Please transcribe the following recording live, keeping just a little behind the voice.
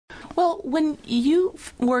Well, when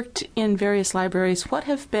you've worked in various libraries, what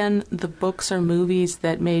have been the books or movies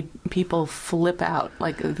that made people flip out?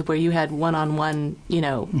 Like where you had one-on-one,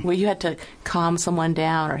 where you had to calm someone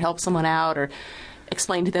down or help someone out or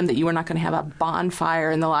explain to them that you were not going to have a bonfire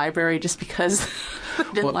in the library just because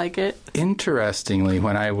they didn't like it? Interestingly,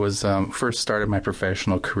 when I was first started my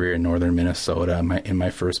professional career in northern Minnesota, in my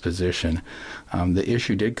first position, the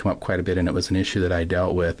issue did come up quite a bit, and it was an issue that I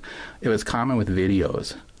dealt with. It was common with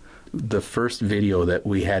videos. The first video that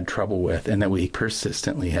we had trouble with and that we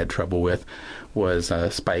persistently had trouble with was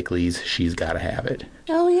Spike Lee's She's Gotta Have It.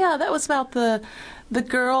 Oh, yeah. That was about the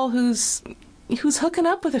girl who's hooking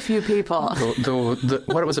up with a few people.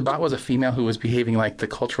 What it was about was a female who was behaving like the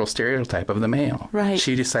cultural stereotype of the male. Right.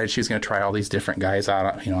 She decided she was going to try all these different guys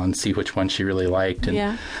out, and see which one she really liked.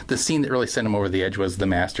 And the scene that really sent him over the edge was the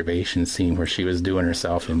masturbation scene where she was doing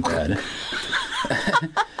herself in bed.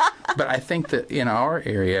 But I think that in our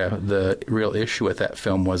area, the real issue with that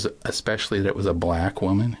film was especially that it was a black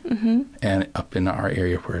woman. Mm-hmm. And up in our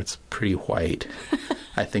area where it's pretty white,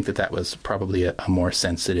 I think that was probably a more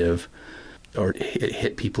sensitive, or it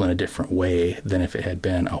hit people in a different way than if it had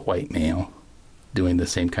been a white male doing the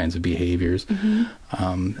same kinds of behaviors.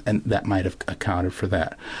 Mm-hmm. And that might have accounted for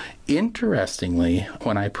that. Interestingly,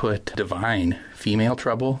 when I put Divine Female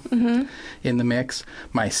Trouble in the mix,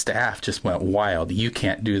 my staff just went wild. You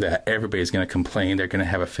can't do that. Everybody's going to complain. They're going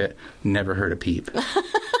to have a fit. Never heard a peep.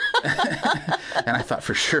 And I thought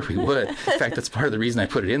for sure we would. In fact, that's part of the reason I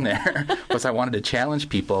put it in there, was I wanted to challenge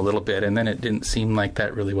people a little bit, and then it didn't seem like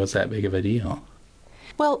that really was that big of a deal.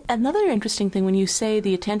 Well, another interesting thing, when you say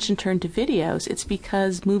the attention turned to videos, it's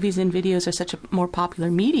because movies and videos are such a more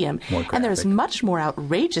popular medium. More graphic. And there's much more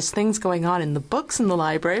outrageous things going on in the books in the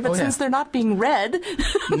library, but since they're not being read...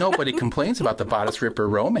 Nobody complains about the bodice ripper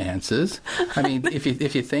romances. I mean, if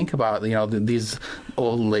you think about, these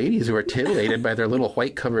old ladies who are titillated by their little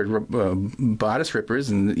white-covered bodice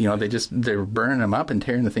rippers, and, they're burning them up and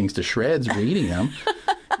tearing the things to shreds reading them.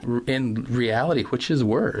 In reality, which is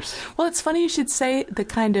worse? Well, it's funny you should say the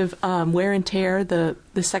kind of wear and tear the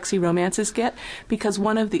sexy romances get, because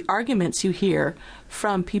one of the arguments you hear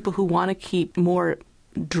from people who want to keep more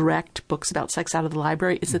direct books about sex out of the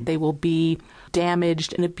library is that they will be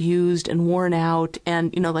damaged and abused and worn out,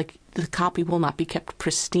 and, like the copy will not be kept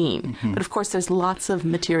pristine. Mm-hmm. But, of course, there's lots of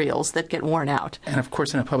materials that get worn out. And, of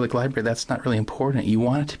course, in a public library, that's not really important. You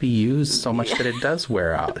want it to be used so much that it does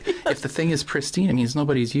wear out. If the thing is pristine, it means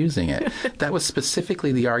nobody's using it. That was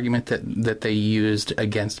specifically the argument that they used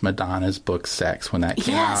against Madonna's book Sex when that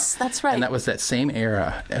came out. Yes, that's right. And that was that same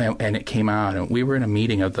era, and it came out. And we were in a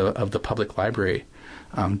meeting of the public library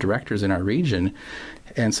directors in our region,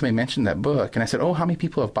 and somebody mentioned that book, and I said, how many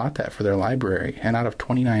people have bought that for their library? And out of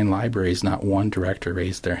 29 libraries, not one director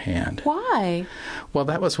raised their hand. Why? Well,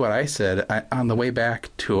 that was what I said. On the way back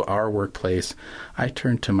to our workplace, I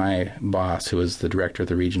turned to my boss, who was the director of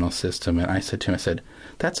the regional system, and I said to him,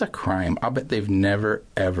 that's a crime. I'll bet they've never,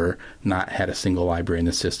 ever not had a single library in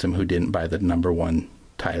the system who didn't buy the #1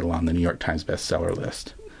 title on the New York Times bestseller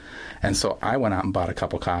list. And so I went out and bought a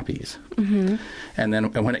couple copies. Mm-hmm. And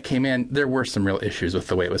then when it came in, there were some real issues with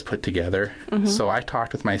the way it was put together. Mm-hmm. So I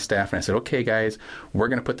talked with my staff and I said, okay, guys, we're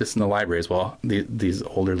going to put this in the libraries. Well, these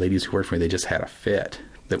older ladies who worked for me, they just had a fit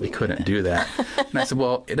that we couldn't do that. And I said,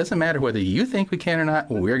 well, it doesn't matter whether you think we can or not,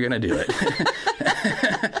 we're going to do it.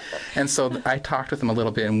 And so I talked with them a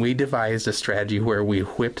little bit, and we devised a strategy where we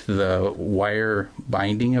whipped the wire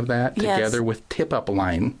binding of that together with tip-up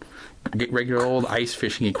line, regular old ice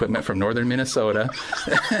fishing equipment from northern Minnesota.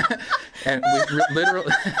 And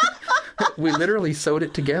we literally sewed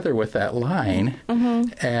it together with that line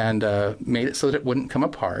and made it so that it wouldn't come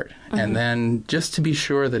apart. And then just to be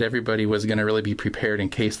sure that everybody was going to really be prepared in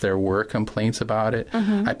case there were complaints about it,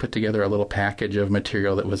 I put together a little package of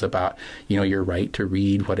material that was about, your right to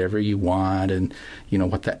read whatever you want, and,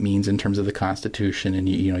 what that means in terms of the Constitution, and,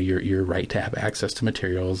 your right to have access to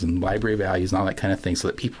materials and library values and all that kind of thing, so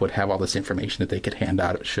that people would have all this information that they could hand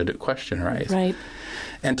out should a question arise. Right.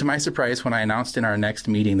 And to my surprise, when I announced in our next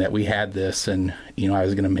meeting that we had this and, I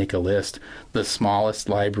was going to make a list, the smallest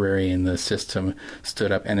library in the system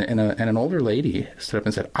stood up, and an older lady stood up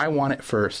and said, I want it first.